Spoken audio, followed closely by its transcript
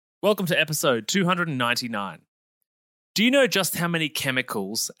Welcome to episode 299. Do you know just how many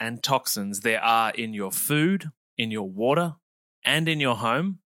chemicals and toxins there are in your food, in your water, and in your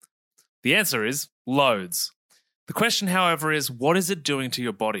home? The answer is loads. The question, however, is what is it doing to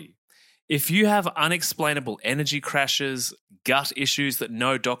your body? If you have unexplainable energy crashes, gut issues that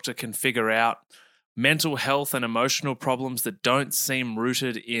no doctor can figure out, mental health and emotional problems that don't seem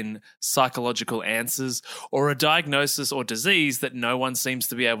rooted in psychological answers, or a diagnosis or disease that no one seems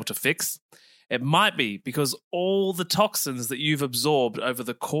to be able to fix, it might be because all the toxins that you've absorbed over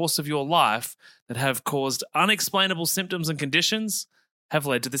the course of your life that have caused unexplainable symptoms and conditions have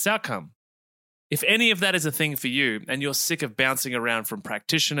led to this outcome. If any of that is a thing for you and you're sick of bouncing around from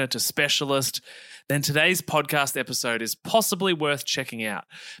practitioner to specialist, then today's podcast episode is possibly worth checking out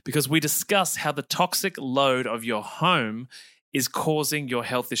because we discuss how the toxic load of your home is causing your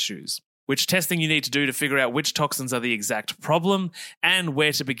health issues, which testing you need to do to figure out which toxins are the exact problem, and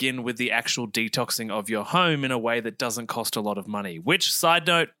where to begin with the actual detoxing of your home in a way that doesn't cost a lot of money. Which, side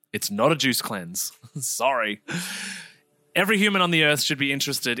note, it's not a juice cleanse. Sorry. Every human on the earth should be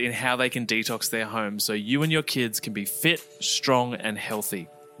interested in how they can detox their home so you and your kids can be fit, strong, and healthy,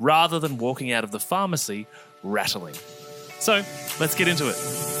 rather than walking out of the pharmacy rattling. So, let's get into it.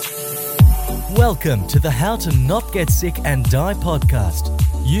 Welcome to the How to Not Get Sick and Die podcast.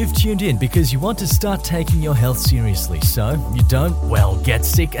 You've tuned in because you want to start taking your health seriously so you don't, get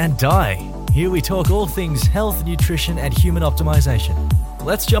sick and die. Here we talk all things health, nutrition, and human optimization.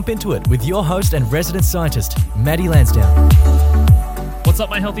 Let's jump into it with your host and resident scientist, Maddie Lansdowne. What's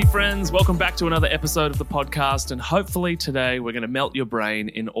up, my healthy friends? Welcome back to another episode of the podcast, and hopefully today we're going to melt your brain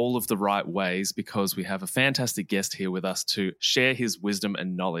in all of the right ways because we have a fantastic guest here with us to share his wisdom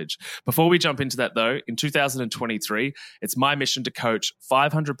and knowledge. Before we jump into that though, in 2023, it's my mission to coach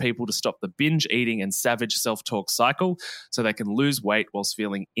 500 people to stop the binge eating and savage self-talk cycle so they can lose weight whilst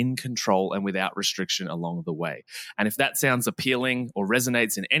feeling in control and without restriction along the way. And if that sounds appealing or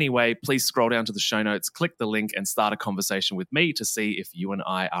resonates in any way, please scroll down to the show notes, click the link, and start a conversation with me to see if you and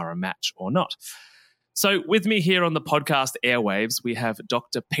I are a match or not. So with me here on the podcast airwaves, we have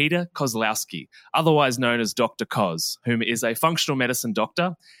Dr. Peter Kozlowski, otherwise known as Dr. Koz, whom is a functional medicine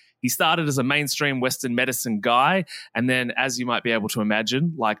doctor. He started as a mainstream Western medicine guy, and then, as you might be able to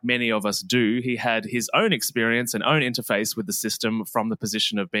imagine, like many of us do, he had his own experience and own interface with the system from the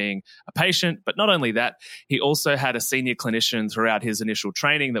position of being a patient. But not only that, he also had a senior clinician throughout his initial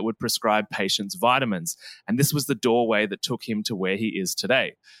training that would prescribe patients vitamins. And this was the doorway that took him to where he is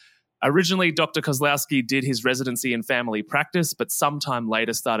today. Originally, Dr. Kozlowski did his residency in family practice, but sometime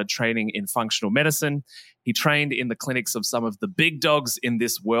later started training in functional medicine. He trained in the clinics of some of the big dogs in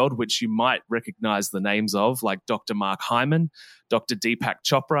this world, which you might recognize the names of, like Dr. Mark Hyman, Dr. Deepak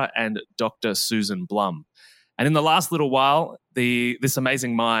Chopra, and Dr. Susan Blum. And in the last little while, this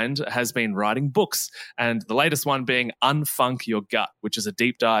amazing mind has been writing books, and the latest one being Unfunk Your Gut, which is a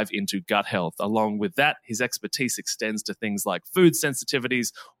deep dive into gut health. Along with that, his expertise extends to things like food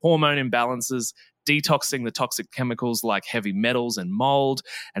sensitivities, hormone imbalances, detoxing the toxic chemicals like heavy metals and mold,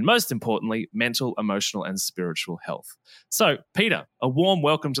 and most importantly, mental, emotional, and spiritual health. So, Peter, a warm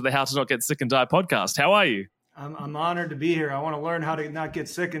welcome to the How to Not Get Sick and Die podcast. How are you? I'm honored to be here. I want to learn how to not get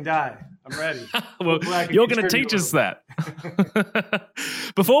sick and die. I'm ready. Well, you're going to teach us that.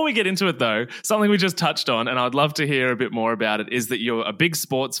 Before we get into it, though, something we just touched on, and I'd love to hear a bit more about it, is that you're a big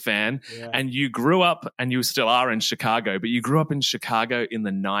sports fan, and you grew up, and you still are in Chicago, but you grew up in Chicago in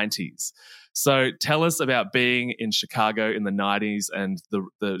the 90s. So tell us about being in Chicago in the 90s and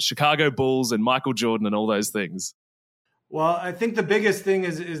the Chicago Bulls and Michael Jordan and all those things. Well, I think the biggest thing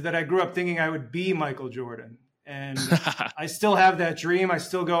is that I grew up thinking I would be Michael Jordan. And I still have that dream. I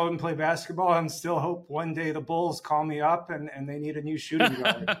still go out and play basketball and still hope one day the Bulls call me up and they need a new shooting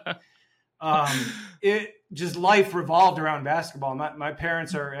guard. Life revolved around basketball. My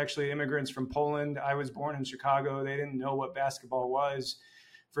parents are actually immigrants from Poland. I was born in Chicago. They didn't know what basketball was.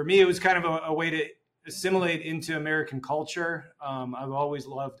 For me, it was kind of a way to assimilate into American culture. I've always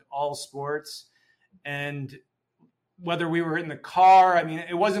loved all sports. And whether we were in the car, I mean,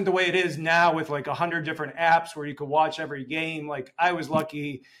 it wasn't the way it is now with like 100 different apps where you could watch every game. Like I was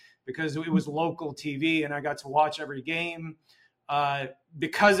lucky because it was local TV and I got to watch every game.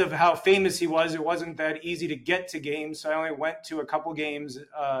 Because of how famous he was, it wasn't that easy to get to games. So I only went to a couple games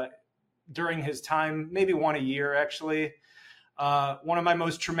during his time, maybe one a year actually. One of my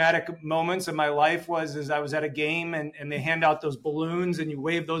most traumatic moments of my life was I was at a game and they hand out those balloons and you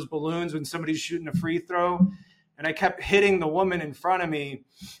wave those balloons when somebody's shooting a free throw. And I kept hitting the woman in front of me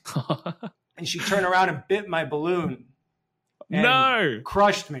and she turned around and bit my balloon. and No,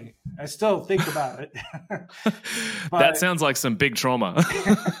 crushed me. I still think about it. that sounds like some big trauma.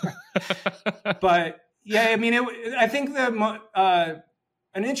 But yeah, I mean, I think an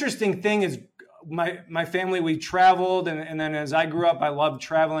interesting thing is my family, we traveled. And then as I grew up, I loved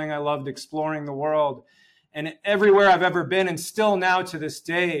traveling. I loved exploring the world. And everywhere I've ever been, and still now to this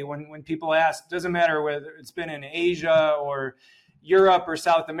day, when people ask, doesn't matter whether it's been in Asia or Europe or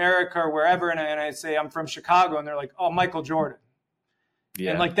South America or wherever, and I say I'm from Chicago, and they're like, oh, Michael Jordan.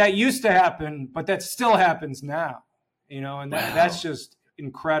 Yeah. And like that used to happen, but that still happens now, and that's just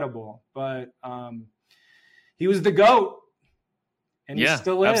incredible. But he was the GOAT, and he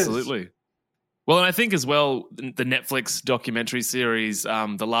still is. Absolutely. Well, and I think as well, the Netflix documentary series,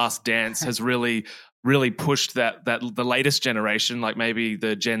 The Last Dance, has really pushed that the latest generation, like maybe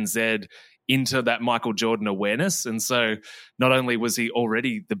the Gen Z, into that Michael Jordan awareness. And so not only was he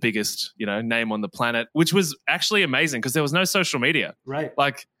already the biggest, name on the planet, which was actually amazing because there was no social media. Right.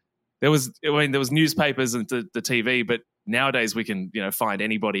 Like there was newspapers and the TV, but nowadays we can, find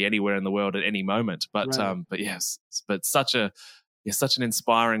anybody anywhere in the world at any moment. But but such an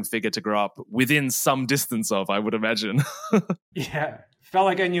inspiring figure to grow up within some distance of, I would imagine. Yeah. Felt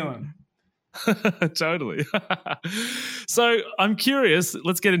like I knew him. Totally. So I'm curious,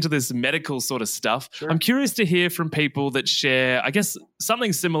 let's get into this medical sort of stuff. Sure. I'm curious to hear from people that share, I guess,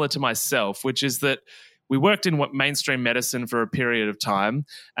 something similar to myself, which is that we worked in mainstream medicine for a period of time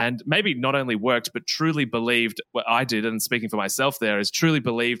and maybe not only worked, but truly believed what I did. And speaking for myself there is truly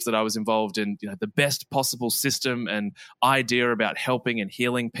believed that I was involved in the best possible system and idea about helping and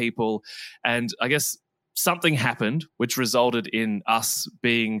healing people. And I guess something happened which resulted in us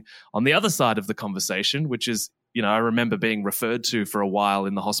being on the other side of the conversation, which is, I remember being referred to for a while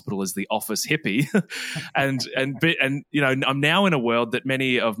in the hospital as the office hippie. and I'm now in a world that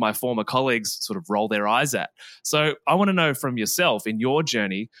many of my former colleagues sort of roll their eyes at. So I want to know from yourself, in your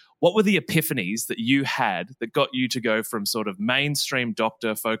journey, what were the epiphanies that you had that got you to go from sort of mainstream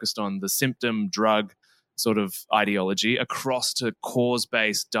doctor focused on the symptom drug sort of ideology across to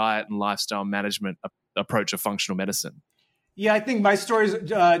cause-based diet and lifestyle management approach of functional medicine? Yeah, I think my story is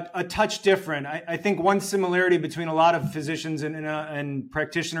a touch different. I think one similarity between a lot of physicians and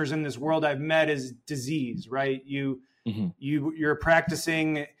practitioners in this world I've met is disease, right? You're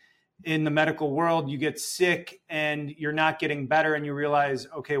practicing in the medical world, you get sick and you're not getting better and you realize,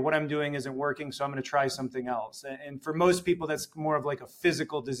 okay, what I'm doing isn't working, so I'm going to try something else. And for most people, that's more of like a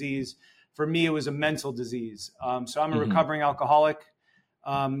physical disease. For me, it was a mental disease. So I'm a recovering alcoholic.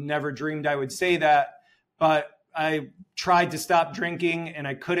 Never dreamed I would say that, but I tried to stop drinking and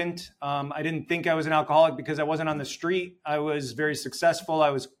I couldn't. I didn't think I was an alcoholic because I wasn't on the street. I was very successful. I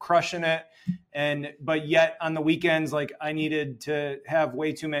was crushing it. But yet on the weekends, like I needed to have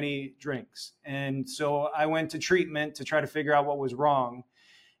way too many drinks. And so I went to treatment to try to figure out what was wrong.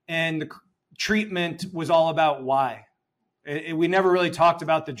 And the treatment was all about why. We never really talked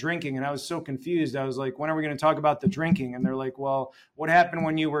about the drinking. And I was so confused. I was like, when are we going to talk about the drinking? And they're like, well, what happened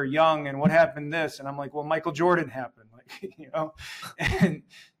when you were young? And what happened this? And I'm like, well, Michael Jordan happened. And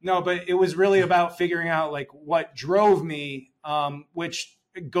no, but it was really about figuring out like what drove me, which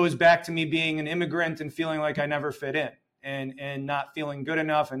goes back to me being an immigrant and feeling like I never fit in and not feeling good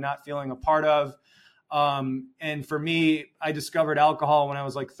enough and not feeling a part of. And for me, I discovered alcohol when I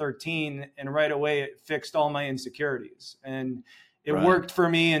was like 13 and right away it fixed all my insecurities and it worked for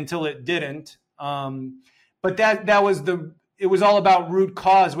me until it didn't. But it was all about root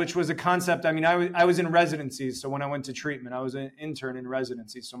cause, which was a concept. I mean, I was in residencies. So when I went to treatment, I was an intern in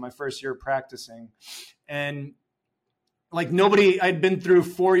residency. So my first year practicing and like I'd been through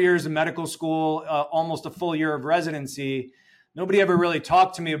 4 years of medical school, almost a full year of residency. Nobody ever really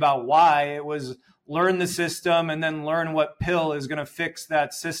talked to me about why. It was learn the system and then learn what pill is going to fix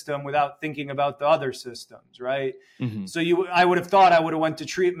that system without thinking about the other systems, right? Mm-hmm. So I would have thought I would have went to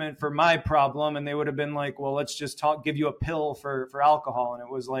treatment for my problem and they would have been like, well, let's just give you a pill for alcohol. And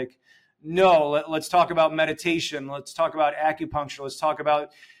it was like, no, let's talk about meditation. Let's talk about acupuncture. Let's talk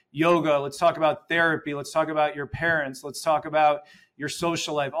about yoga. Let's talk about therapy. Let's talk about your parents. Let's talk about your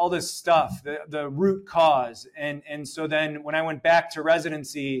social life, all this stuff, the root cause. And so then when I went back to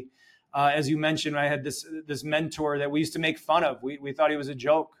residency, as you mentioned, I had this mentor that we used to make fun of. We thought he was a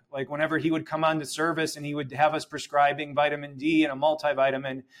joke. Like whenever he would come on to service and he would have us prescribing vitamin D and a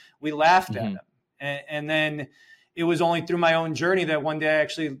multivitamin, we laughed at him. And then it was only through my own journey that one day I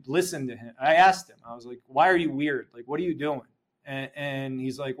actually listened to him. I asked him, I was like, why are you weird? Like, what are you doing? And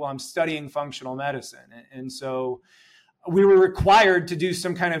he's like, well, I'm studying functional medicine. And so we were required to do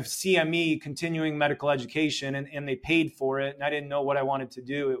some kind of CME, continuing medical education, and they paid for it. And I didn't know what I wanted to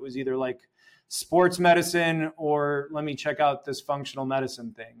do. It was either like sports medicine or let me check out this functional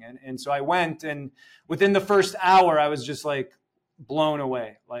medicine thing. And so I went, and within the first hour, I was just like blown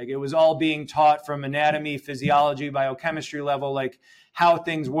away. Like it was all being taught from anatomy, physiology, biochemistry level, like how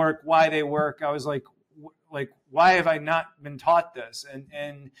things work, why they work. I was like, why have I not been taught this?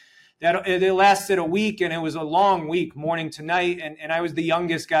 And that it lasted a week, and it was a long week, morning to night. And I was the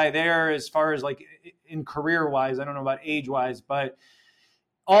youngest guy there as far as like in career wise. I don't know about age wise, but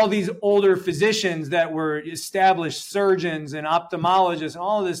all these older physicians that were established surgeons and ophthalmologists and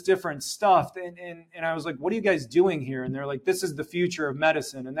all this different stuff. And I was like, what are you guys doing here? And they're like, this is the future of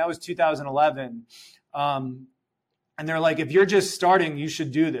medicine. And that was 2011. And they're like, if you're just starting, you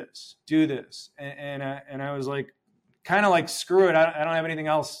should do this. And I was like, kind of like, screw it. I don't have anything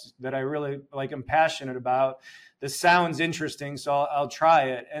else that I really like am passionate about. This sounds interesting, so I'll try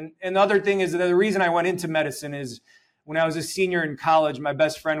it. And the other thing is that the reason I went into medicine is when I was a senior in college, my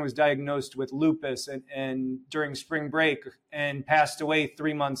best friend was diagnosed with lupus and during spring break and passed away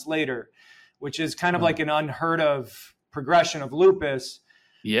 3 months later, which is kind of like an unheard of progression of lupus.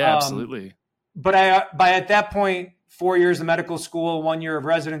 Yeah, absolutely. But by at that point, 4 years of medical school, 1 year of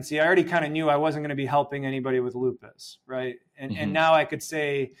residency, I already kind of knew I wasn't going to be helping anybody with lupus, right? And now I could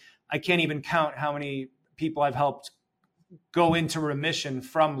say I can't even count how many people I've helped go into remission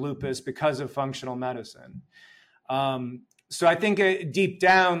from lupus because of functional medicine. So I think deep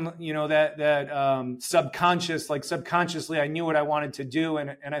down, that subconsciously, I knew what I wanted to do,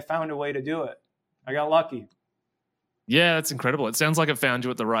 and I found a way to do it. I got lucky. Yeah, that's incredible. It sounds like it found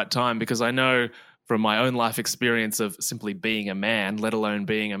you at the right time, because I know from my own life experience of simply being a man, let alone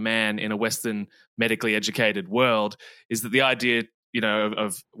being a man in a Western medically educated world, is that the idea,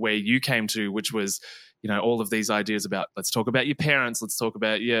 of where you came to, which was, all of these ideas about, let's talk about your parents, let's talk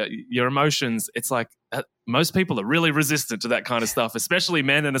about your emotions. It's like most people are really resistant to that kind of stuff, especially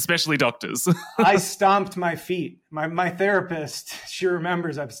men and especially doctors. I stomped my feet. My therapist, she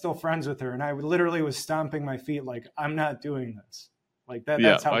remembers, I'm still friends with her, and I literally was stomping my feet like, I'm not doing this. Like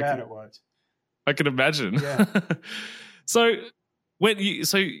that's how bad it was. I can imagine. Yeah. So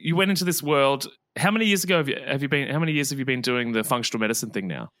you went into this world. How many years ago have you been? How many years have you been doing the functional medicine thing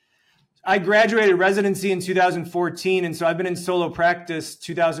now? I graduated residency in 2014, and so I've been in solo practice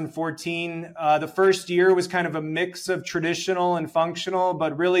 2014. The first year was kind of a mix of traditional and functional,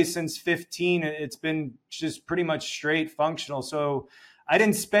 but really since 15, it's been just pretty much straight functional. So I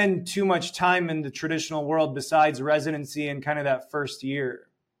didn't spend too much time in the traditional world besides residency and kind of that first year.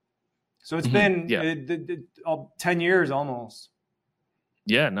 So it's been 10 years almost.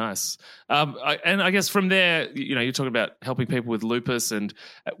 Yeah, nice. And I guess from there, you're talking about helping people with lupus. And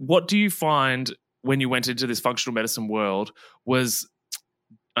what do you find when you went into this functional medicine world was,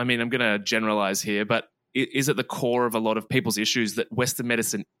 I'm going to generalize here, but is at the core of a lot of people's issues that Western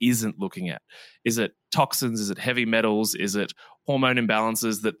medicine isn't looking at? Is it toxins? Is it heavy metals? Is it hormone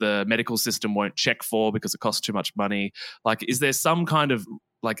imbalances that the medical system won't check for because it costs too much money? Like, is there some kind of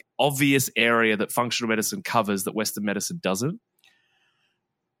like obvious area that functional medicine covers that Western medicine doesn't?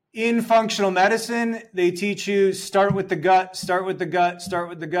 In functional medicine, they teach you start with the gut, start with the gut, start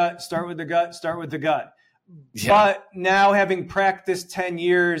with the gut, start with the gut, start with the gut. Yeah. But now, having practiced 10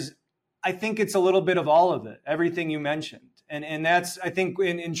 years, I think it's a little bit of all of it, everything you mentioned. And that's, I think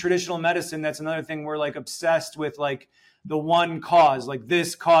in traditional medicine, that's another thing we're like obsessed with, like the one cause, like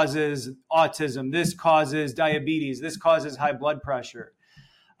this causes autism, this causes diabetes, this causes high blood pressure.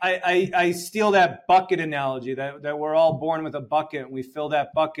 I steal that bucket analogy that we're all born with a bucket, and we fill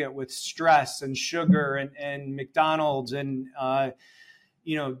that bucket with stress and sugar and McDonald's and,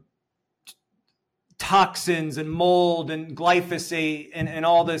 toxins and mold and glyphosate and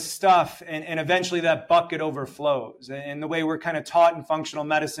all this stuff. And eventually that bucket overflows. And the way we're kind of taught in functional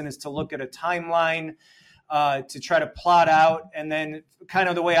medicine is to look at a timeline, to try to plot out. And then kind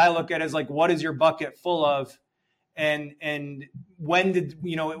of the way I look at it is like, what is your bucket full of? And when did,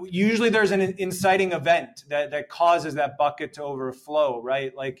 usually there's an inciting event that causes that bucket to overflow,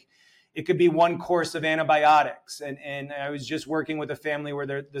 right? Like it could be one course of antibiotics. And I was just working with a family where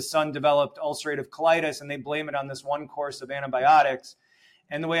the son developed ulcerative colitis, and they blame it on this one course of antibiotics.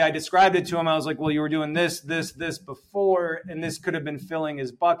 And the way I described it to him, I was like, well, you were doing this before, and this could have been filling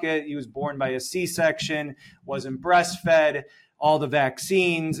his bucket. He was born by a C-section, wasn't breastfed, all the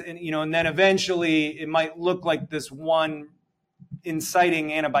vaccines, and then eventually it might look like this one inciting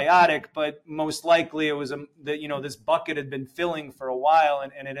antibiotic, but most likely it was this bucket had been filling for a while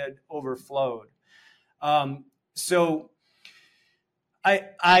and it had overflowed. So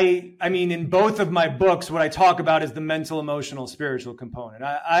I mean, in both of my books, what I talk about is the mental, emotional, spiritual component.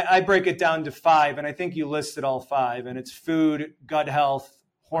 I break it down to 5, and I think you listed all 5, and it's food, gut health,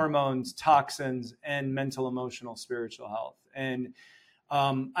 hormones, toxins, and mental, emotional, spiritual health. And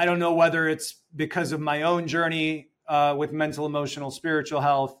I don't know whether it's because of my own journey with mental, emotional, spiritual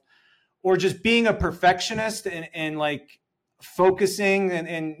health, or just being a perfectionist and like focusing.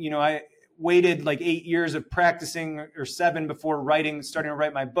 And I waited like 8 years of practicing or 7 before starting to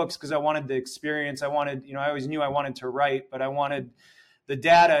write my books, because I wanted the experience. I always knew I wanted to write, but I wanted the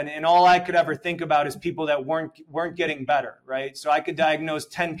data. And all I could ever think about is people that weren't getting better, right? So I could diagnose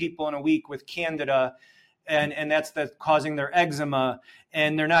 10 people in a week with candida, and that's causing their eczema,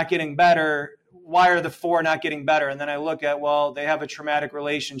 and they're not getting better. Why are the 4 not getting better? And then I look at, well, they have a traumatic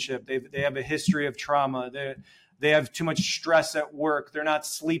relationship. They have a history of trauma. They have too much stress at work. They're not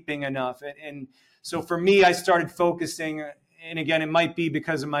sleeping enough. And so for me, I started focusing, and again, it might be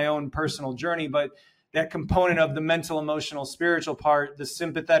because of my own personal journey, but that component of the mental, emotional, spiritual part, the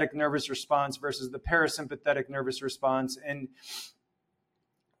sympathetic nervous response versus the parasympathetic nervous response. And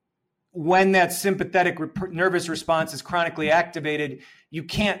when that sympathetic nervous response is chronically activated, you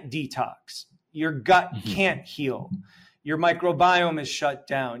can't detox. Your gut can't heal. Your microbiome is shut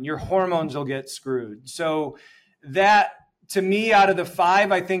down. Your hormones will get screwed. So that, to me, out of the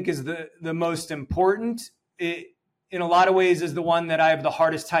 5, I think is the most important. It, in a lot of ways, is the one that I have the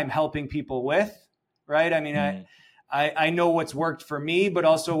hardest time helping people with, right? I mean, I know what's worked for me, but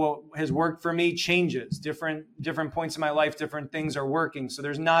also what has worked for me changes. Different points in my life, different things are working. So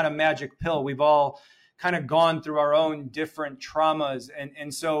there's not a magic pill. We've all kind of gone through our own different traumas.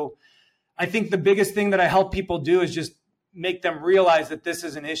 And so I think the biggest thing that I help people do is just make them realize that this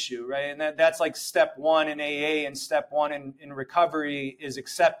is an issue, right? And that's like step 1 in AA, and step 1 in recovery is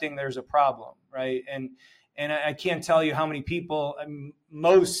accepting there's a problem, right? And I can't tell you how many people,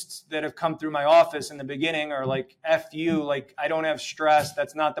 most that have come through my office in the beginning are like, F you, like, I don't have stress.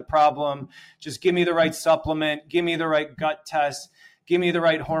 That's not the problem. Just give me the right supplement. Give me the right gut test. Give me the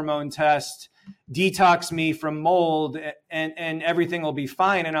right hormone test. Detox me from mold, and everything will be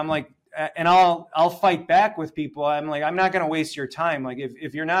fine. And I'm like, and I'll fight back with people. I'm like, I'm not going to waste your time. Like,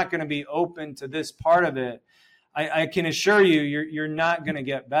 if you're not going to be open to this part of it, I can assure you, you're not going to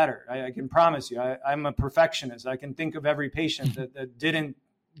get better. I can promise you. I'm a perfectionist. I can think of every patient that didn't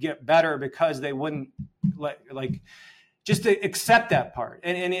get better because they wouldn't just to accept that part.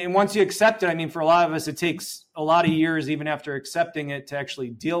 And once you accept it, I mean, for a lot of us, it takes a lot of years, even after accepting it, to actually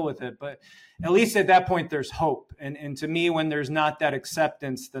deal with it. But at least at that point, there's hope. And to me, when there's not that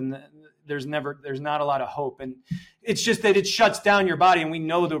acceptance, then there's not a lot of hope. And it's just that it shuts down your body. And we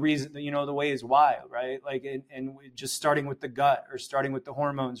know the reason, the way is why, right? Like, and just starting with the gut, or starting with the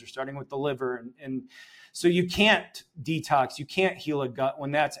hormones, or starting with the liver. And so you can't detox, you can't heal a gut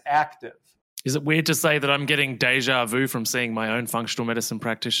when that's active. Is it weird to say that I'm getting deja vu from seeing my own functional medicine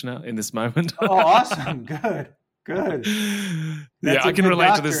practitioner in this moment? Oh, awesome. Good. Yeah, I can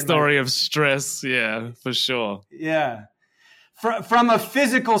relate to this story of stress. Yeah, for sure. Yeah. From a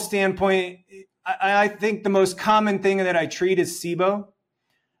physical standpoint, I think the most common thing that I treat is SIBO.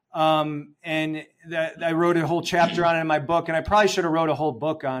 And that I wrote a whole chapter on it in my book, and I probably should have wrote a whole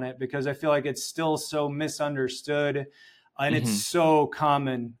book on it because I feel like it's still so misunderstood, and it's so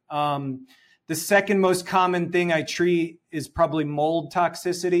common. The second most common thing I treat is probably mold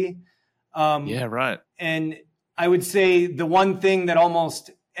toxicity. Yeah, right. And I would say the one thing that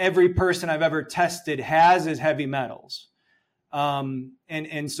almost every person I've ever tested has is heavy metals.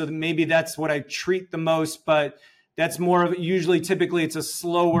 And so maybe that's what I treat the most, but that's more of typically it's a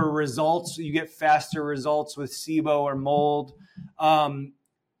slower result. So you get faster results with SIBO or mold.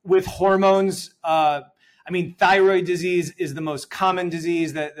 With hormones, thyroid disease is the most common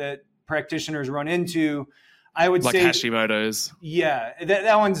disease that practitioners run into. I would say Hashimoto's. Yeah,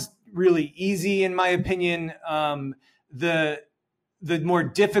 that one's really easy in my opinion. The more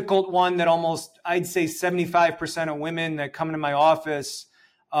difficult one that almost, I'd say 75% of women that come into my office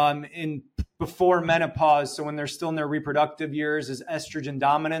before menopause, so when they're still in their reproductive years, is estrogen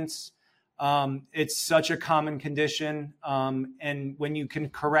dominance. It's such a common condition. And when you can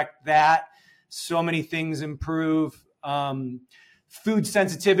correct that, so many things improve. Food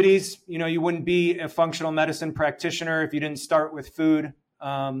sensitivities, you wouldn't be a functional medicine practitioner if you didn't start with food.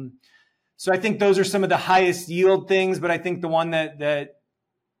 So I think those are some of the highest yield things, but I think the one that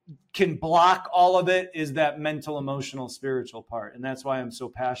can block all of it is that mental, emotional, spiritual part. And that's why I'm so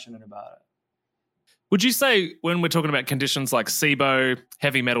passionate about it. Would you say when we're talking about conditions like SIBO,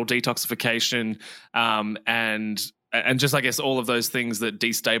 heavy metal detoxification, and just, I guess, all of those things that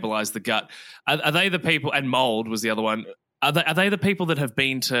destabilize the gut, are they the people, and mold was the other one, are they the people that have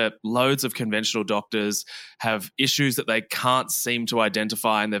been to loads of conventional doctors, have issues that they can't seem to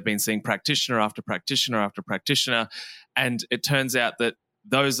identify, and they've been seeing practitioner after practitioner after practitioner, and it turns out that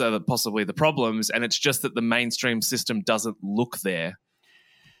those are possibly the problems, and it's just that the mainstream system doesn't look there.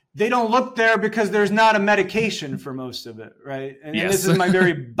 They don't look there because there's not a medication for most of it, right? And Yes. this is my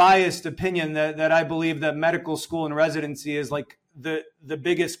very biased opinion that I believe that medical school and residency is like the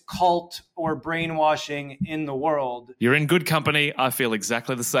biggest cult or brainwashing in the world. You're in good company. I feel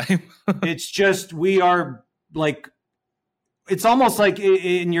exactly the same. It's just, we are like, it's almost like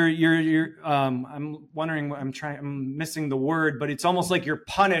in your I'm wondering, I'm missing the word, but it's almost like you're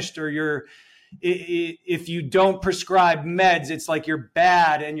punished, or if you don't prescribe meds, it's like you're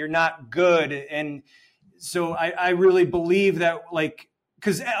bad and you're not good. And so I really believe that, like,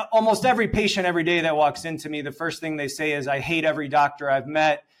 because almost every patient every day that walks into me, the first thing they say is, I hate every doctor I've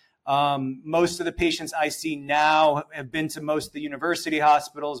met. Most of the patients I see now have been to most of the university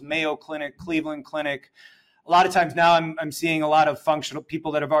hospitals, Mayo Clinic, Cleveland Clinic. A lot of times now I'm seeing a lot of functional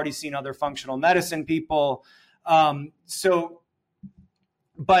people that have already seen other functional medicine people. But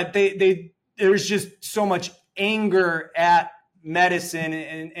there's just so much anger at medicine,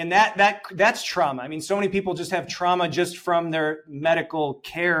 and that's trauma. I mean, so many people just have trauma just from their medical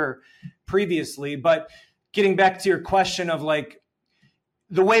care previously. But getting back to your question of like,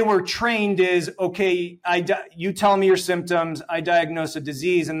 the way we're trained is, okay, you tell me your symptoms, I diagnose a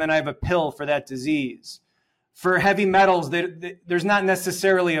disease, and then I have a pill for that disease. For heavy metals, there's not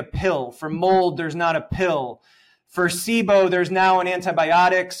necessarily a pill. For mold, there's not a pill. For SIBO, there's now an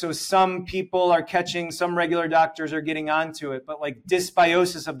antibiotic. So some people are catching, some regular doctors are getting onto it. But like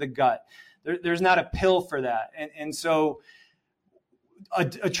dysbiosis of the gut, there's not a pill for that. And so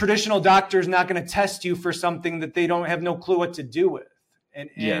a traditional doctor is not going to test you for something that they don't have no clue what to do with.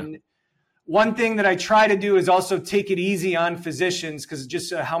 And one thing that I try to do is also take it easy on physicians, because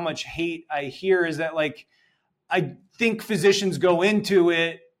just how much hate I hear is that, like, I think physicians go into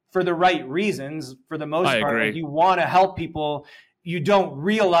it for the right reasons for the most part. Like, you want to help people. You don't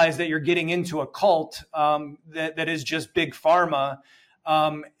realize that you're getting into a cult that is just big pharma.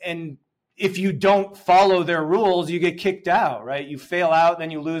 And if you don't follow their rules, you get kicked out, right? You fail out,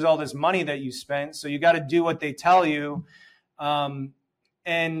 then you lose all this money that you spent. So you got to do what they tell you.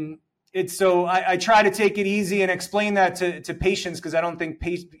 And it's so I try to take it easy and explain that to patients, because I don't think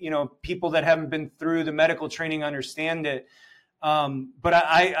people that haven't been through the medical training understand it. But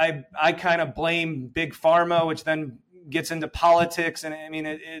I kind of blame big pharma, which then gets into politics, and I mean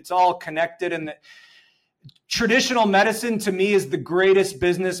it's all connected. And traditional medicine to me is the greatest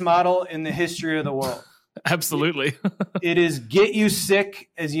business model in the history of the world. Absolutely. It is get you sick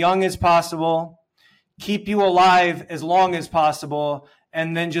as young as possible, keep you alive as long as possible,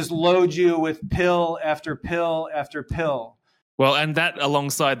 and then just load you with pill after pill after pill. Well, and that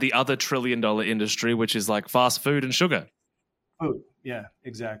alongside the other $1 trillion industry, which is like fast food and sugar. Food. Yeah,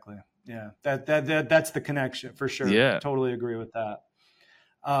 exactly. Yeah, that's the connection for sure. Yeah, totally agree with that.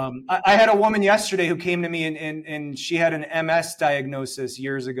 I had a woman yesterday who came to me and she had an MS diagnosis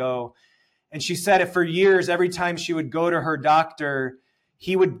years ago. And she said that for years, every time she would go to her doctor,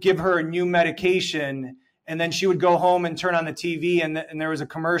 he would give her a new medication. And then she would go home and turn on the TV, and there was a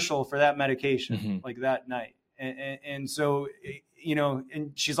commercial for that medication, like that night. And so,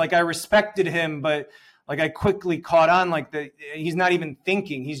 and she's like, I respected him, but like I quickly caught on, like he's not even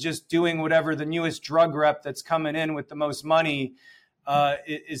thinking. He's just doing whatever the newest drug rep that's coming in with the most money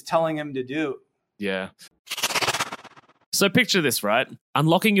is telling him to do. Yeah. So picture this, right?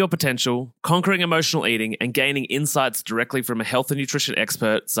 Unlocking your potential, conquering emotional eating, and gaining insights directly from a health and nutrition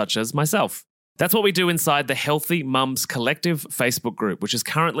expert such as myself. That's what we do inside the Healthy Mums Collective Facebook group, which is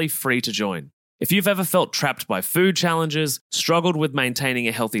currently free to join. If you've ever felt trapped by food challenges, struggled with maintaining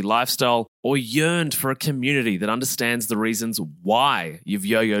a healthy lifestyle, or yearned for a community that understands the reasons why you've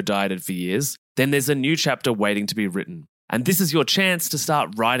yo-yo dieted for years, then there's a new chapter waiting to be written. And this is your chance to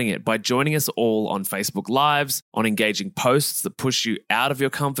start writing it by joining us all on Facebook Lives, on engaging posts that push you out of your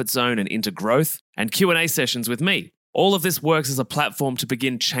comfort zone and into growth, and Q&A sessions with me. All of this works as a platform to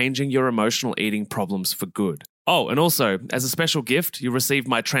begin changing your emotional eating problems for good. Oh, and also, as a special gift, you'll receive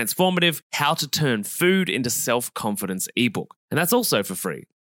my transformative How to Turn Food into Self-Confidence ebook. And that's also for free.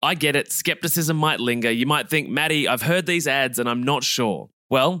 I get it, skepticism might linger. You might think, Maddie, I've heard these ads and I'm not sure.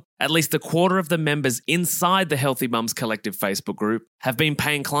 Well, at least a quarter of the members inside the Healthy Mums Collective Facebook group have been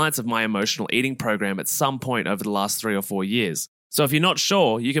paying clients of my emotional eating program at some point over the last 3 or 4 years. So if you're not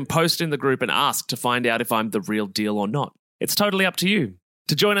sure, you can post in the group and ask to find out if I'm the real deal or not. It's totally up to you.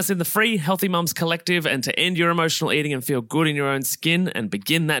 To join us in the free Healthy Mums Collective and to end your emotional eating and feel good in your own skin and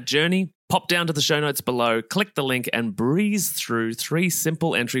begin that journey, pop down to the show notes below, click the link and breeze through 3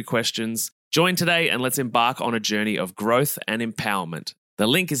 simple entry questions. Join today and let's embark on a journey of growth and empowerment. The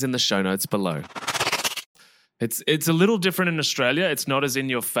link is in the show notes below. It's a little different in Australia. It's not as in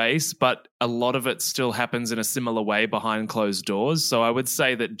your face, but a lot of it still happens in a similar way behind closed doors. So I would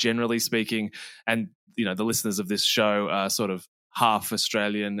say that generally speaking, and the listeners of this show are sort of half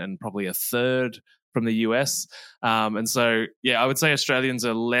Australian and probably a third from the US. And so, I would say Australians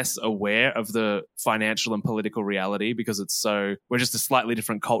are less aware of the financial and political reality because we're just a slightly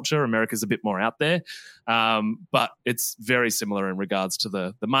different culture. America's a bit more out there. But it's very similar in regards to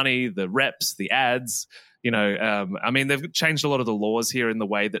the money, the reps, the ads. They've changed a lot of the laws here in the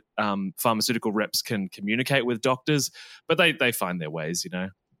way that pharmaceutical reps can communicate with doctors, but they find their ways,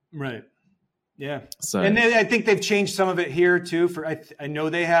 Right. Yeah. So, and I think they've changed some of it here too. I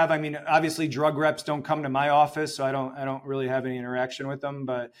know they have. I mean, obviously drug reps don't come to my office, so I don't really have any interaction with them,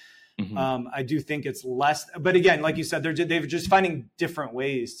 but I do think it's less. But again, like you said, they're just finding different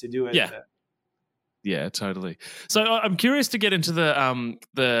ways to do it. Yeah, totally. So I'm curious to get into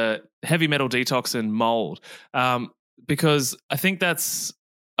the heavy metal detox and mold because I think that's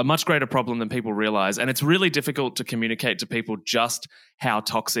a much greater problem than people realize. And it's really difficult to communicate to people just how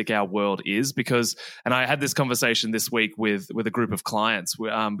toxic our world is and I had this conversation this week with a group of clients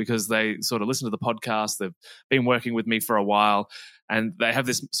because they sort of listen to the podcast. They've been working with me for a while and they have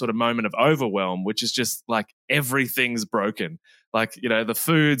this sort of moment of overwhelm, which is just like everything's broken. Like, the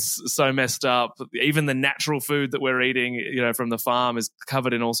food's so messed up. Even the natural food that we're eating, from the farm is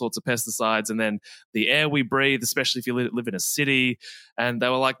covered in all sorts of pesticides. And then the air we breathe, especially if you live in a city. And they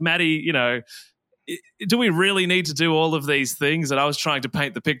were like, Maddie, do we really need to do all of these things? And I was trying to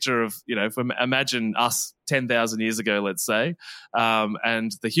paint the picture of, imagine us 10,000 years ago, let's say.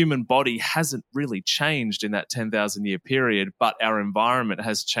 And the human body hasn't really changed in that 10,000 year period, but our environment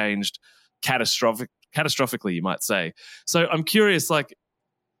has changed catastrophically, you might say. So I'm curious, like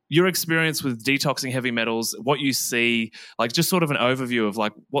your experience with detoxing heavy metals, what you see, like just sort of an overview of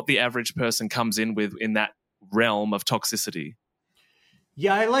like what the average person comes in with in that realm of toxicity.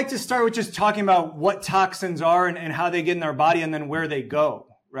 Yeah, I like to start with just talking about what toxins are and how they get in our body and then where they go,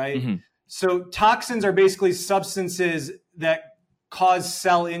 right? Mm-hmm. So toxins are basically substances that cause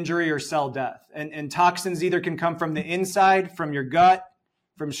cell injury or cell death. And toxins either can come from the inside, from your gut,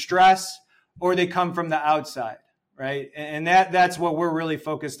 from stress, or they come from the outside, right? And that's what we're really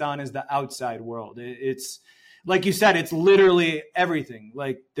focused on is the outside world. It's like you said, it's literally everything.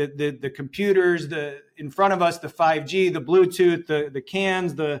 Like the computers, in front of us, the 5G, the Bluetooth, the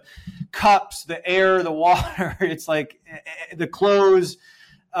cans, the cups, the air, the water. It's like the clothes,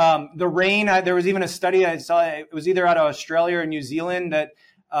 the rain. There was even a study I saw. It was either out of Australia or New Zealand that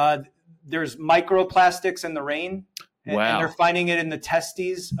there's microplastics in the rain. Wow. And they're finding it in the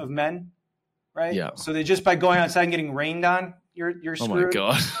testes of men. Right. Yeah. So they just by going outside and getting rained on, you're screwed.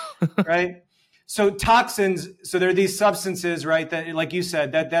 Oh my God. Right. So toxins. So there are these substances, right? That, like you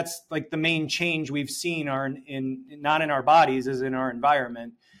said, that's like the main change we've seen not in our bodies, is in our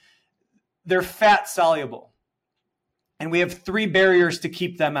environment. They're fat soluble, and we have three barriers to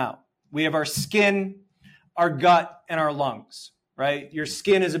keep them out. We have our skin, our gut, and our lungs. Right? Your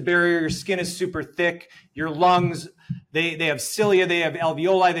skin is a barrier. Your skin is super thick. Your lungs, they have cilia, they have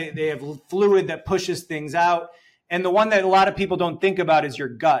alveoli, they have fluid that pushes things out. And the one that a lot of people don't think about is your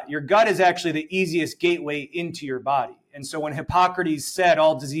gut. Your gut is actually the easiest gateway into your body. And so when Hippocrates said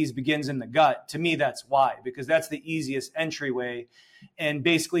all disease begins in the gut, to me, that's why, because that's the easiest entryway. And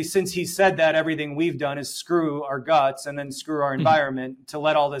basically, since he said that, everything we've done is screw our guts and then screw our environment to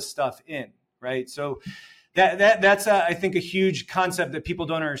let all this stuff in. Right. So that's I think a huge concept that people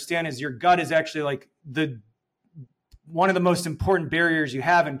don't understand is your gut is actually like one of the most important barriers you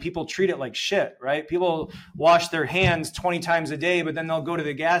have, and people treat it like shit, right? People wash their hands 20 times a day, but then they'll go to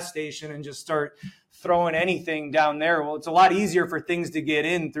the gas station and just start throwing anything down there. Well, it's a lot easier for things to get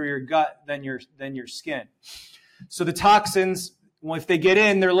in through your gut than your skin. So the toxins, well, if they get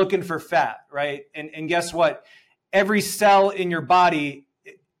in, they're looking for fat, right? And guess what? Every cell in your body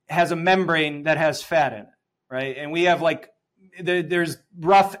has a membrane that has fat in it. Right. And we have there's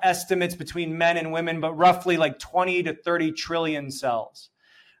rough estimates between men and women, but roughly like 20 to 30 trillion cells.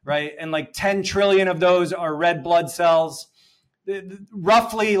 Right. And like 10 trillion of those are red blood cells.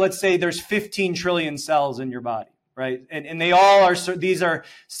 Roughly, let's say there's 15 trillion cells in your body. Right. And they all are, these are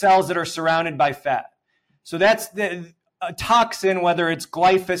cells that are surrounded by fat. So that's a toxin, whether it's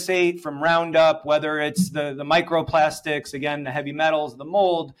glyphosate from Roundup, whether it's the microplastics, again, the heavy metals, the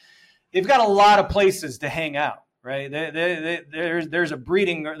mold. They've got a lot of places to hang out, right? There's a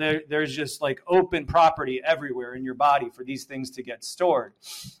breeding, there's just like open property everywhere in your body for these things to get stored.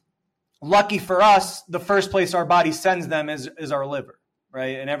 Lucky for us, the first place our body sends them is our liver,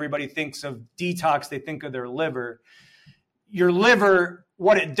 right? And everybody thinks of detox, they think of their liver. Your liver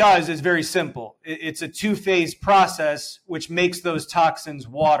what it does is very simple. It's a two-phase process, which makes those toxins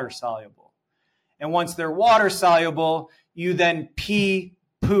water soluble. And once they're water soluble, you then pee,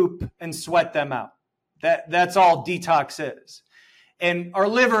 poop, and sweat them out. That's all detox is. And our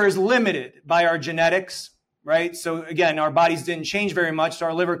liver is limited by our genetics, right? So again, our bodies didn't change very much, so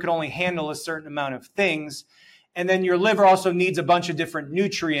our liver could only handle a certain amount of things. And then your liver also needs a bunch of different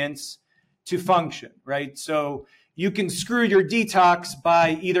nutrients to function, right? So you can screw your detox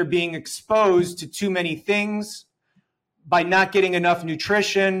by either being exposed to too many things, by not getting enough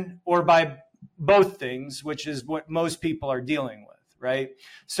nutrition, or by both things, which is what most people are dealing with, right?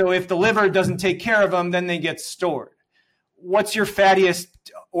 So if the liver doesn't take care of them, then they get stored. What's your fattiest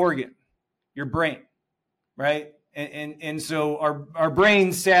organ? Your brain, right? And so our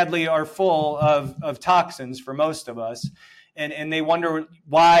brains, sadly, are full of toxins for most of us. And they wonder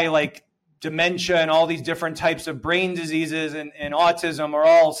why, like, dementia and all these different types of brain diseases and autism are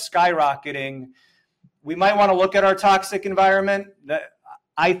all skyrocketing. We might want to look at our toxic environment. That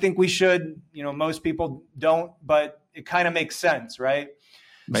I think we should. You know, most people don't, but it kind of makes sense, right?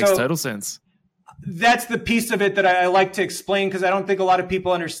 Makes total sense. That's the piece of it that I like to explain, because I don't think a lot of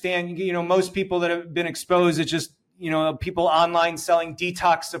people understand. You know, most people that have been exposed, it's just, you know, people online selling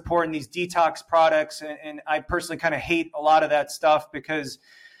detox support and these detox products. And I personally kind of hate a lot of that stuff, because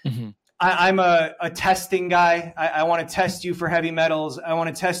I'm a testing guy. I want to test you for heavy metals. I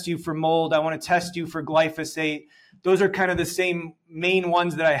want to test you for mold. I want to test you for glyphosate. Those are kind of the same main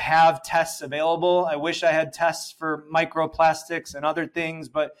ones that I have tests available. I wish I had tests for microplastics and other things,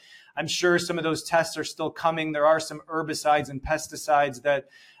 but I'm sure some of those tests are still coming. There are some herbicides and pesticides that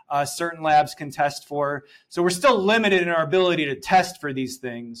certain labs can test for. So we're still limited in our ability to test for these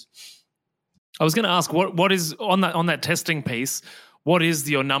things. I was going to ask, what is on that testing piece, what is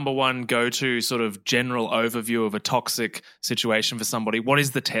your number one go-to sort of general overview of a toxic situation for somebody? What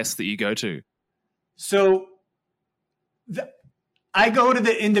is the test that you go to? So I go to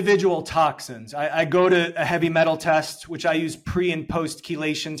the individual toxins. I go to a heavy metal test, which I use pre and post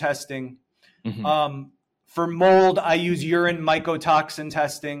chelation testing. For mold, I use urine mycotoxin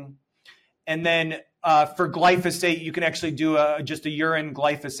testing. And then for glyphosate, you can actually do just a urine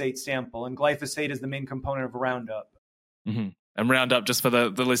glyphosate sample. And glyphosate is the main component of Roundup. And Roundup, just for the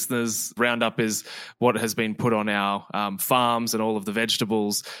listeners, Roundup is what has been put on our farms and all of the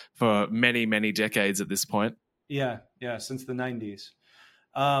vegetables for many, many decades at this point. Yeah, since the 90s.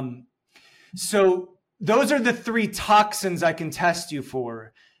 So those are the three toxins I can test you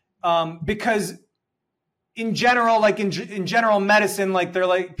for, because in general, like in general medicine, like they're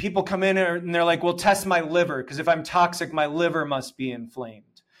like, people come in and they're like, well, test my liver, because if I'm toxic, my liver must be inflamed.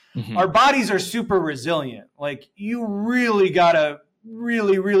 Our bodies are super resilient. Like, you really gotta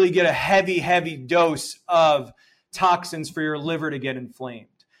really get a heavy dose of toxins for your liver to get inflamed.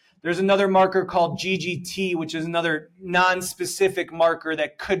 There's another marker called GGT, which is another non-specific marker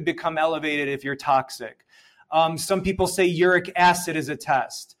that could become elevated if you're toxic. Some people say uric acid is a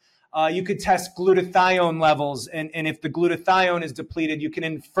test. You could test glutathione levels, and if the glutathione is depleted, you can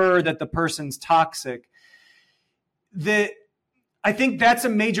infer that the person's toxic. I think that's a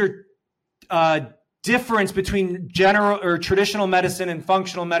major difference between general or traditional medicine and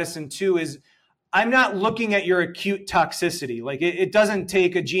functional medicine too, is I'm not looking at your acute toxicity. Like, it doesn't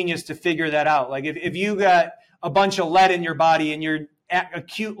take a genius to figure that out. Like, if you got a bunch of lead in your body and you're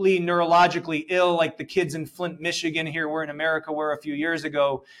acutely neurologically ill, like the kids in Flint, Michigan here were in America were a few years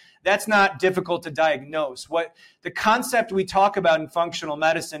ago, that's not difficult to diagnose. What the concept we talk about in functional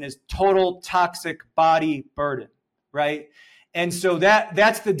medicine is total toxic body burden, right? And so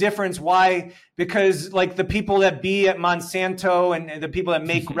that's the difference. Why? Because like the people that be at Monsanto and the people that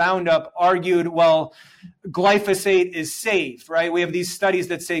make Roundup argued, well, glyphosate is safe, right? We have these studies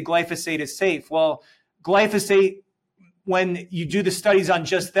that say glyphosate is safe. Well, glyphosate, when you do the studies on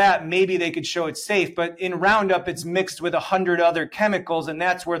just that, maybe they could show it's safe. But in Roundup, it's mixed with 100 other chemicals, and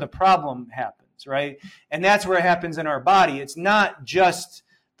that's where the problem happens, right? And that's where it happens in our body. It's not just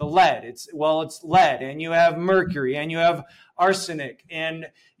the lead. It's lead, and you have mercury, and you have arsenic, and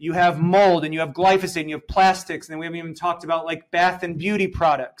you have mold, and you have glyphosate, and you have plastics. And then we haven't even talked about like bath and beauty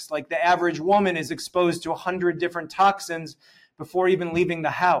products. Like, the average woman is exposed to 100 different toxins before even leaving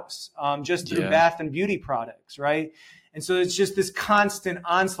the house, just through bath and beauty products, right? And so it's just this constant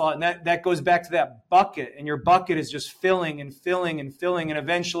onslaught, and that goes back to that bucket, and your bucket is just filling, and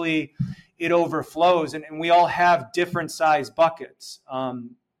eventually it overflows, and we all have different size buckets.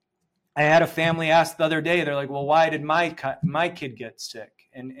 I had a family ask the other day, they're like, well, why did my kid get sick?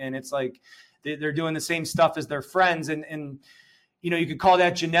 And it's like, they're doing the same stuff as their friends. And you know, you could call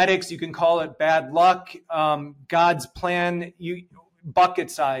that genetics. You can call it bad luck, God's plan. bucket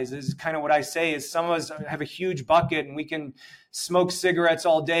size is kind of what I say. Is some of us have a huge bucket and we can smoke cigarettes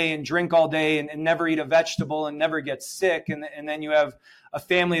all day and drink all day and never eat a vegetable and never get sick. And then you have a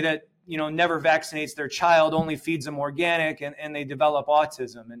family that, never vaccinates their child, only feeds them organic, and they develop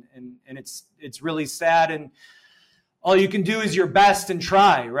autism. And it's really sad. And all you can do is your best and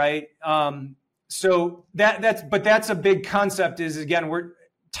try, right? So that's a big concept is, again, we're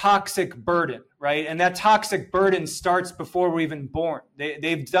toxic burden, right? And that toxic burden starts before we're even born.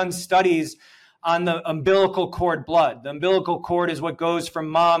 They've done studies on the umbilical cord blood. The umbilical cord is what goes from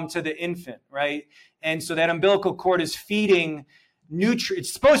mom to the infant, right? And so that umbilical cord is feeding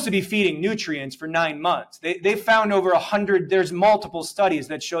it's supposed to be feeding nutrients for 9 months. They found over 100, there's multiple studies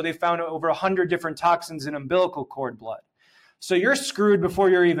that show they found over 100 different toxins in umbilical cord blood. So you're screwed before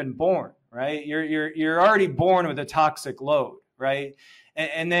you're even born, right? You're already born with a toxic load, right?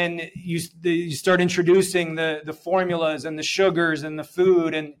 And then you start introducing the formulas and the sugars and the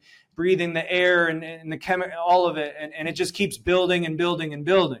food and breathing the air and the chemical, all of it. And it just keeps building and building and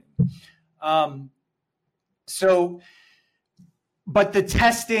building. But the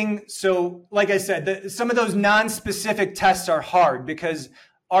testing, so like I said, some of those non-specific tests are hard because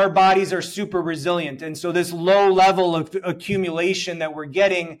our bodies are super resilient. And so this low level of accumulation that we're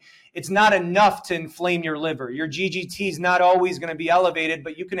getting, it's not enough to inflame your liver. Your GGT is not always going to be elevated,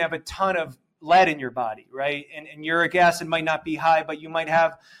 but you can have a ton of lead in your body, right? And uric acid might not be high, but you might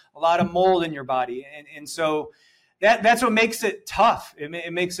have a lot of mold in your body. And so that's what makes it tough.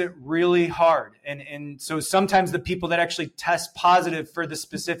 It makes it really hard. And so sometimes the people that actually test positive for the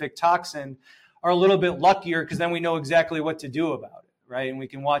specific toxin are a little bit luckier because then we know exactly what to do about it, right? And we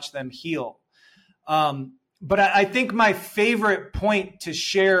can watch them heal. But I think my favorite point to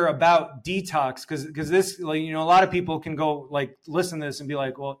share about detox, because this, a lot of people can go listen to this and be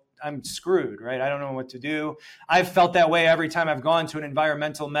like, well, I'm screwed, right? I don't know what to do. I've felt that way every time I've gone to an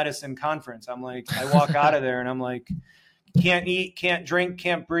environmental medicine conference. I'm like, I walk out of there and I'm like, can't eat, can't drink,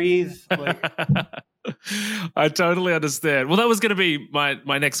 can't breathe. I totally understand. Well, that was going to be my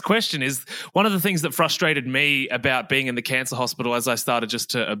next question. Is one of the things that frustrated me about being in the cancer hospital as I started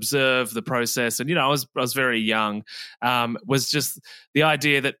just to observe the process, and I was very young, was just the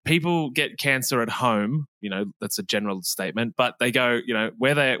idea that people get cancer at home. That's a general statement, but they go,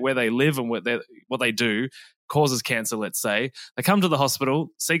 where they live and what they do causes cancer. Let's say they come to the hospital,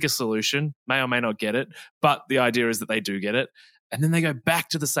 seek a solution, may or may not get it, but the idea is that they do get it, and then they go back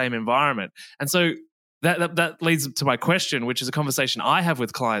to the same environment, and so. That leads to my question, which is a conversation I have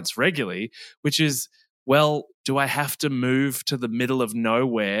with clients regularly, which is, well, do I have to move to the middle of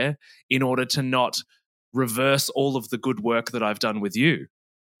nowhere in order to not reverse all of the good work that I've done with you?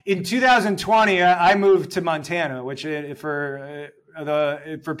 In 2020, I moved to Montana, which for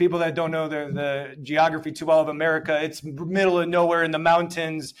people that don't know the geography too well of America, it's middle of nowhere in the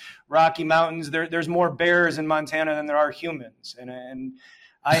mountains, Rocky Mountains. There's more bears in Montana than there are humans. And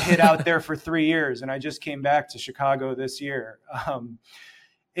I hid out there for 3 years, and I just came back to Chicago this year.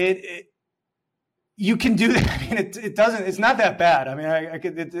 You can do that. I mean, it's not that bad. I mean,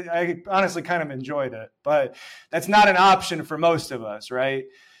 I honestly kind of enjoyed it, but that's not an option for most of us, right?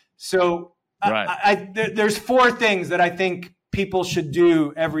 So right. There's 4 things that I think people should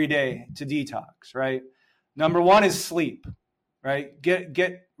do every day to detox, right? Number 1 is sleep, right?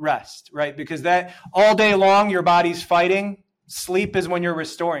 Get rest, right? Because that all day long, your body's fighting. Sleep is when you're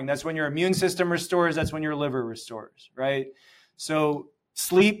restoring. That's when your immune system restores. That's when your liver restores, right? So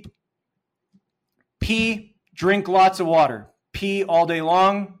sleep, pee, drink lots of water, pee all day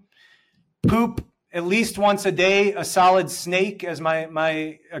long, poop at least once a day, a solid snake, as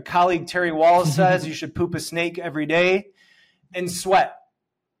my colleague Terry Wallace says, you should poop a snake every day, and sweat,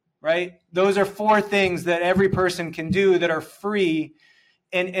 right? Those are 4 things that every person can do that are free.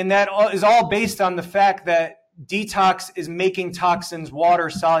 And that is all based on the fact that detox is making toxins water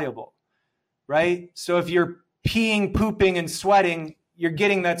soluble, right? So if you're peeing, pooping, and sweating, you're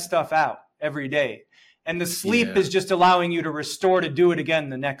getting that stuff out every day. And the sleep is just allowing you to restore to do it again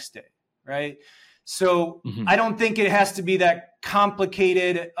the next day, right? So I don't think it has to be that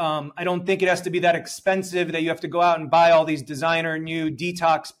complicated. I don't think it has to be that expensive that you have to go out and buy all these designer new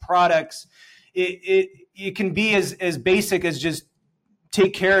detox products. It can be as basic as just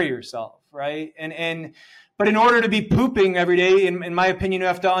take care of yourself, right? But in order to be pooping every day, in my opinion, you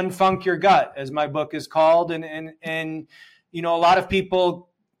have to unfunk your gut, as my book is called. And a lot of people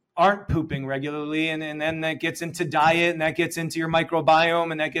aren't pooping regularly. And then that gets into diet, and that gets into your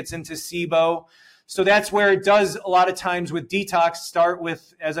microbiome, and that gets into SIBO. So that's where it does a lot of times with detox start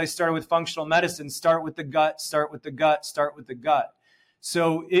with, as I started with functional medicine, start with the gut, start with the gut, start with the gut.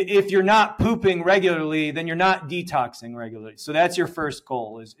 So if you're not pooping regularly, then you're not detoxing regularly. So that's your first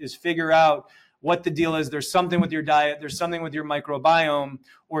goal is figure out what the deal is. There's something with your diet. There's something with your microbiome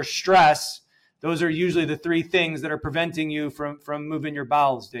or stress. Those are usually the three things that are preventing you from moving your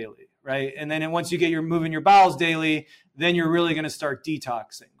bowels daily, right? And then once you get your moving your bowels daily, then you're really going to start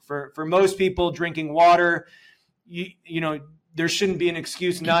detoxing. For most people, drinking water, you know, there shouldn't be an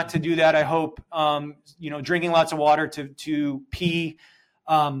excuse not to do that. I hope, drinking lots of water to pee,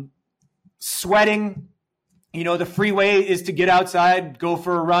 sweating. You know, the free way is to get outside, go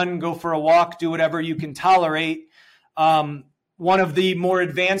for a run, go for a walk, do whatever you can tolerate. One of the more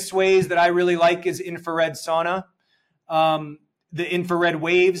advanced ways that I really like is infrared sauna. The infrared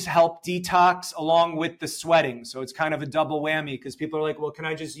waves help detox along with the sweating. So it's kind of a double whammy because people are like, well, can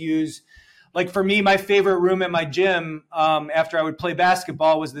I just use, like for me, my favorite room at my gym after I would play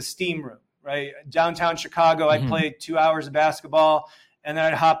basketball was the steam room, right? Downtown Chicago, I'd play 2 hours of basketball and then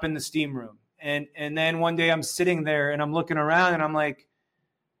I'd hop in the steam room. And then one day I'm sitting there and I'm looking around and I'm like,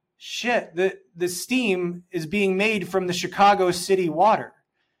 shit, the steam is being made from the Chicago city water.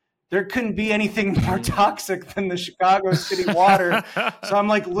 There couldn't be anything more toxic than the Chicago city water. So I'm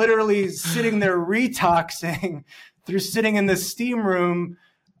like literally sitting there retoxing through sitting in the steam room.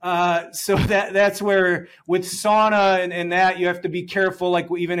 So that's where with sauna and that you have to be careful. Like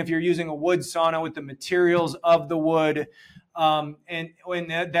even if you're using a wood sauna with the materials of the wood, and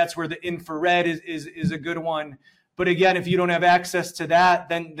that's where the infrared is a good one. But again, if you don't have access to that,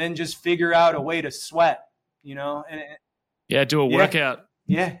 then just figure out a way to sweat, you know, and do a workout.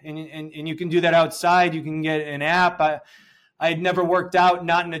 Yeah. And you can do that outside. You can get an app. I had never worked out,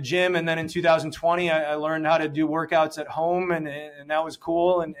 not in a gym. And then in 2020, I learned how to do workouts at home and that was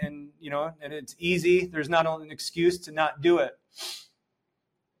cool. And it's easy. There's not an excuse to not do it.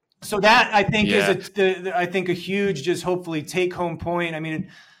 So that I think is a huge, just hopefully take home point. I mean,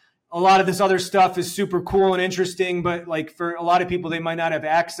 a lot of this other stuff is super cool and interesting, but like for a lot of people, they might not have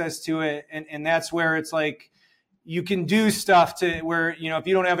access to it. And that's where it's like, you can do stuff to where, you know, if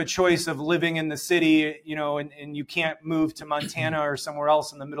you don't have a choice of living in the city, you know, and you can't move to Montana or somewhere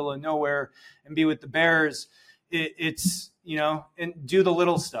else in the middle of nowhere and be with the bears, it's, you know, and do the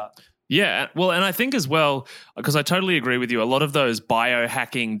little stuff. Yeah, well, and I think as well, because I totally agree with you, a lot of those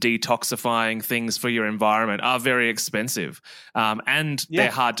biohacking, detoxifying things for your environment are very expensive, and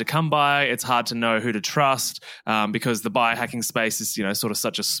they're hard to come by. It's hard to know who to trust because the biohacking space is, you know, sort of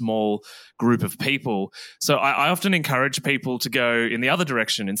such a small group of people. So I often encourage people to go in the other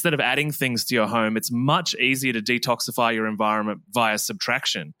direction. Instead of adding things to your home, it's much easier to detoxify your environment via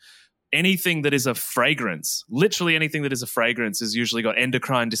subtraction. Anything that is a fragrance, literally anything that is a fragrance, has usually got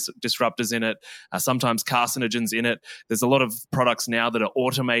endocrine disruptors in it, sometimes carcinogens in it. There's a lot of products now that are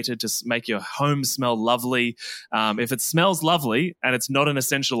automated to make your home smell lovely. If it smells lovely and it's not an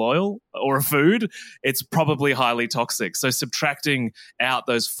essential oil or a food, it's probably highly toxic. So subtracting out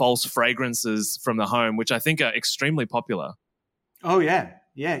those false fragrances from the home, which I think are extremely popular. Oh, yeah.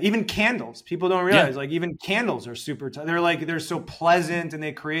 Yeah, even candles. People don't realize, like even candles are super, they're so pleasant and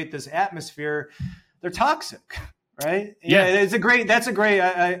they create this atmosphere. They're toxic, right? Yeah, that's a great,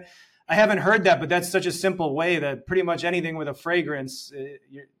 I haven't heard that, but that's such a simple way that pretty much anything with a fragrance,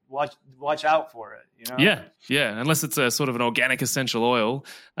 you watch out for it, you know? Yeah. Unless it's a sort of an organic essential oil,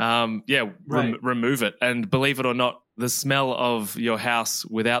 remove it. And believe it or not, the smell of your house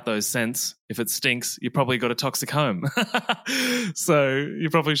without those scents, if it stinks, you probably got a toxic home. So you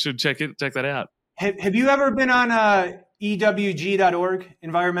probably should check that out. Have you ever been on EWG.org,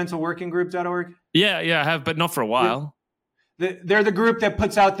 environmentalworkinggroup.org? Yeah, I have, but not for a while. They're the group that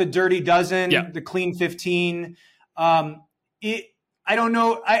puts out the Dirty Dozen, the Clean 15. I don't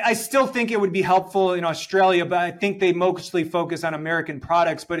know. I still think it would be helpful in Australia, but I think they mostly focus on American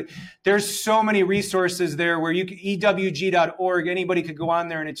products. But there's so many resources there where you can, EWG.org, anybody could go on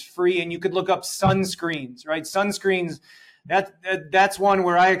there and it's free. And you could look up sunscreens, right? Sunscreens, that's one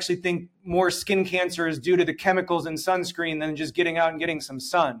where I actually think more skin cancer is due to the chemicals in sunscreen than just getting out and getting some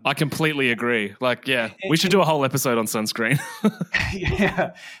sun. I completely agree. We should do a whole episode on sunscreen.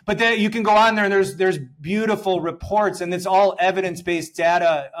 Yeah, but then you can go on there and there's beautiful reports and it's all evidence-based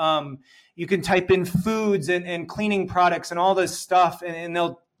data. You can type in foods and cleaning products and all this stuff, and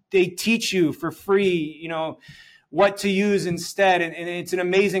they teach you for free, you know, what to use instead. And it's an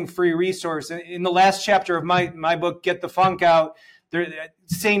amazing free resource. In the last chapter of my book, Get the Funk Out,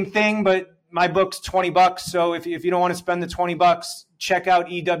 same thing, but my book's $20. So if you don't want to spend the $20, check out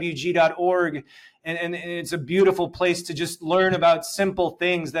EWG.org. And it's a beautiful place to just learn about simple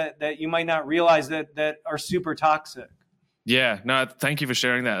things that you might not realize that are super toxic. Yeah, no, thank you for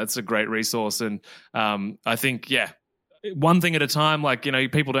sharing that. That's a great resource. And I think, one thing at a time. Like,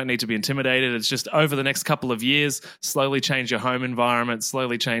 people don't need to be intimidated. It's just over the next couple of years, slowly change your home environment,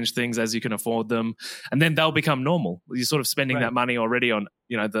 slowly change things as you can afford them. And then they'll become normal. You're sort of spending that money already on,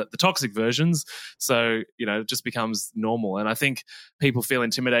 the toxic versions. So, it just becomes normal. And I think people feel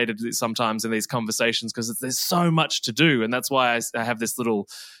intimidated sometimes in these conversations because there's so much to do. And that's why I have this little,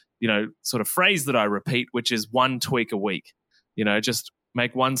 sort of phrase that I repeat, which is one tweak a week. Just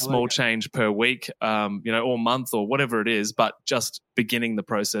make one small change per week, or month or whatever it is, but just beginning the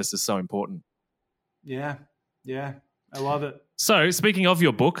process is so important. Yeah. I love it. So speaking of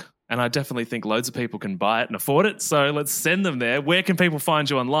your book, and I definitely think loads of people can buy it and afford it, so let's send them there. Where can people find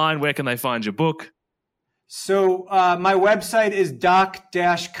you online? Where can they find your book? So my website is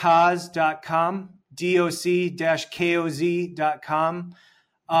doc-koz.com, doc-koz.com.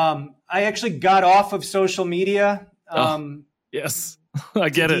 I actually got off of social media. Yes, I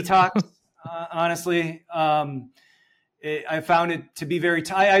get it. Detox, honestly. I found it to be very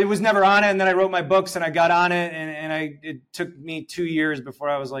I was never on it, and then I wrote my books and I got on it, and it took me 2 years before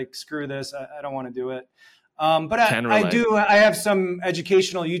I was like, screw this, I don't want to do it. But I have some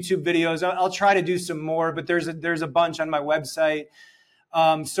educational YouTube videos. I'll try to do some more, but there's a bunch on my website.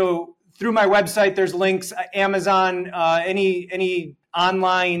 So through my website, there's links. Amazon, any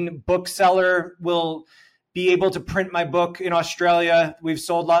online bookseller will be able to print my book in Australia. We've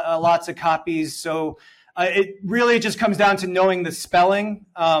sold lots of copies. So it really just comes down to knowing the spelling.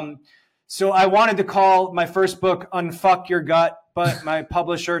 So I wanted to call my first book Unfuck Your Gut, but my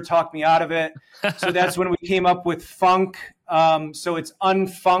publisher talked me out of it. So that's when we came up with Funk. So it's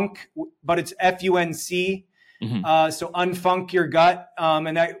Unfunk, but it's F-U-N-C. Mm-hmm. So Unfunk Your Gut.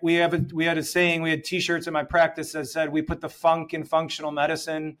 And that we had a saying, we had t-shirts in my practice that said, we put the funk in functional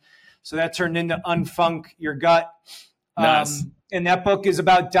medicine. So that turned into Unfunk Your Gut. Nice. And that book is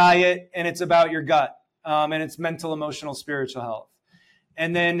about diet, and it's about your gut, and it's mental, emotional, spiritual health.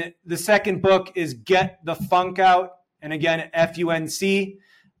 And then the second book is Get the Funk Out. And again, F-U-N-C.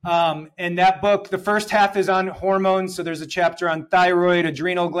 And that book, the first half is on hormones. So there's a chapter on thyroid,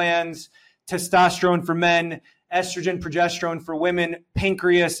 adrenal glands, testosterone for men, estrogen, progesterone for women,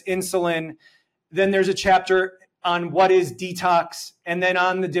 pancreas, insulin. Then there's a chapter on what is detox, and then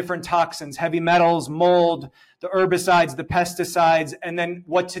on the different toxins, heavy metals, mold, the herbicides, the pesticides, and then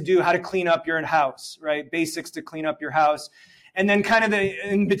what to do, how to clean up your house, right? Basics to clean up your house. And then kind of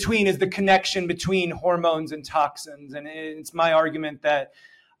in between is the connection between hormones and toxins. And it's my argument that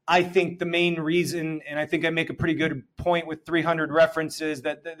I think the main reason, and I think I make a pretty good point with 300 references,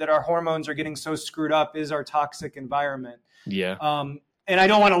 that our hormones are getting so screwed up is our toxic environment. Yeah. And I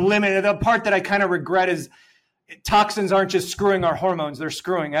don't want to limit it. The part that I kind of regret is toxins aren't just screwing our hormones, they're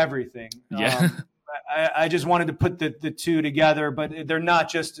screwing everything. Yeah. I just wanted to put the two together, but they're not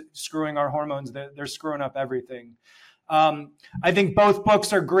just screwing our hormones, they're screwing up everything. I think both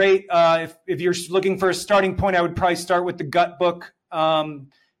books are great. If you're looking for a starting point, I would probably start with the gut book,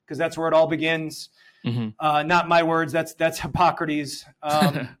 because that's where it all begins. Mm-hmm. Not my words, that's Hippocrates.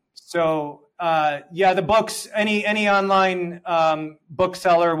 So the books, any online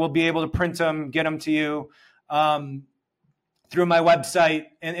bookseller will be able to print them, get them to you through my website.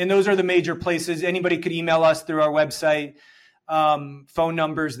 And those are the major places. Anybody could email us through our website, phone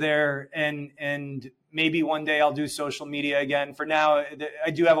numbers there. And maybe one day I'll do social media again. For now,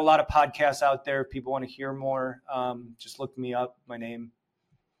 I do have a lot of podcasts out there. If people want to hear more, just look me up, my name.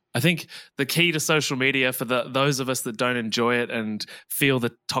 I think the key to social media for those of us that don't enjoy it and feel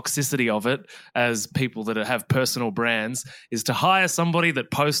the toxicity of it as people that have personal brands is to hire somebody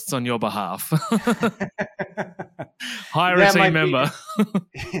that posts on your behalf. Hire a team member.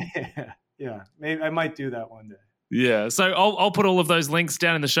 Yeah, maybe I might do that one day. Yeah, so I'll put all of those links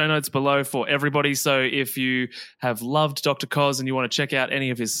down in the show notes below for everybody. So if you have loved Dr. Koz and you want to check out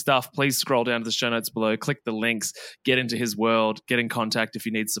any of his stuff, please scroll down to the show notes below, click the links, get into his world, get in contact if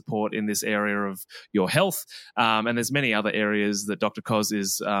you need support in this area of your health. And there's many other areas that Dr. Koz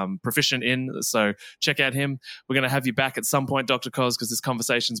is proficient in. So check out him. We're going to have you back at some point, Dr. Koz, because this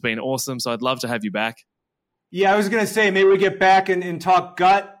conversation's been awesome. So I'd love to have you back. Yeah, I was going to say maybe we get back and talk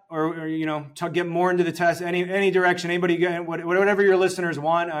gut. Or get more into the test, any direction, anybody, whatever your listeners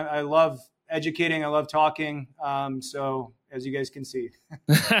want. I love educating. I love talking. So as you guys can see.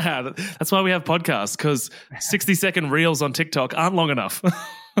 That's why we have podcasts, because 60-second reels on TikTok aren't long enough.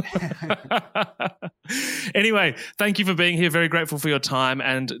 Anyway, thank you for being here. Very grateful for your time.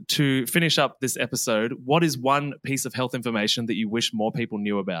 And to finish up this episode, what is one piece of health information that you wish more people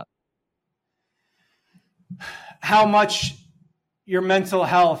knew about? How much your mental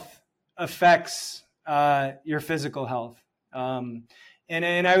health affects your physical health. And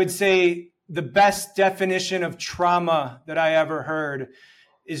I would say the best definition of trauma that I ever heard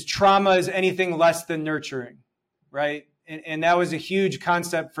is trauma is anything less than nurturing, right? And that was a huge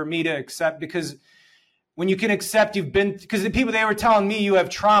concept for me to accept, because when you can accept because the people, they were telling me you have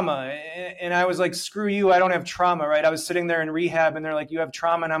trauma, and I was like, screw you, I don't have trauma, right? I was sitting there in rehab and they're like, you have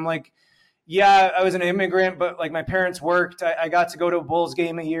trauma. And I'm like, yeah, I was an immigrant, but like my parents worked. I got to go to a Bulls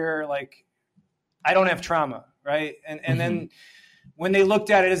game a year. Like, I don't have trauma, right? And then when they looked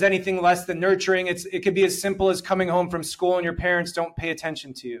at it as anything less than nurturing, it could be as simple as coming home from school and your parents don't pay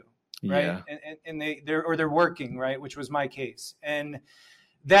attention to you, right? Yeah. And they're working, right? Which was my case. And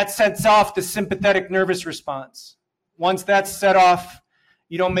that sets off the sympathetic nervous response. Once that's set off,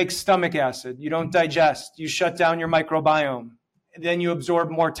 you don't make stomach acid, you don't digest, you shut down your microbiome, and then you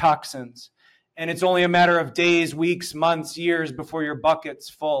absorb more toxins. And it's only a matter of days, weeks, months, years before your bucket's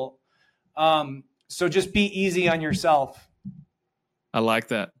full. So just be easy on yourself. I like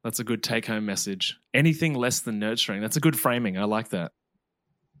that. That's a good take-home message. Anything less than nurturing. That's a good framing. I like that.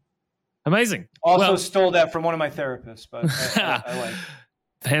 Amazing. Also stole that from one of my therapists, but I like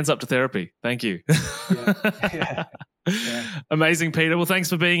it. Hands up to therapy. Thank you. Yeah. Amazing, Peter. Well, thanks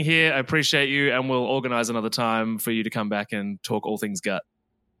for being here. I appreciate you, and we'll organize another time for you to come back and talk all things gut.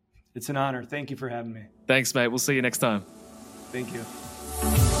 It's an honor. Thank you for having me. Thanks, mate. We'll see you next time. Thank you.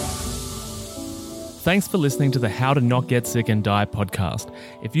 Thanks for listening to the How to Not Get Sick and Die podcast.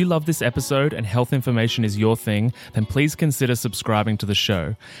 If you love this episode and health information is your thing, then please consider subscribing to the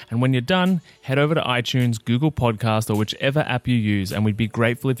show. And when you're done, head over to iTunes, Google Podcast, or whichever app you use, and we'd be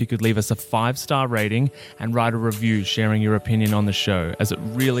grateful if you could leave us a 5-star rating and write a review sharing your opinion on the show, as it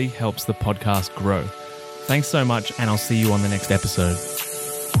really helps the podcast grow. Thanks so much, and I'll see you on the next episode.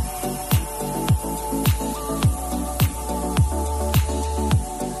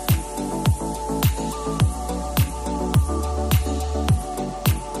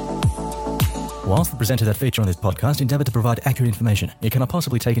 Whilst the presenter that feature on this podcast endeavour to provide accurate information, it cannot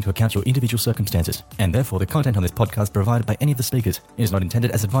possibly take into account your individual circumstances, and therefore the content on this podcast provided by any of the speakers is not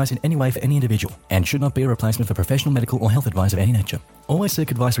intended as advice in any way for any individual, and should not be a replacement for professional medical or health advice of any nature. Always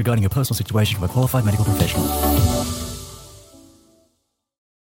seek advice regarding your personal situation from a qualified medical professional.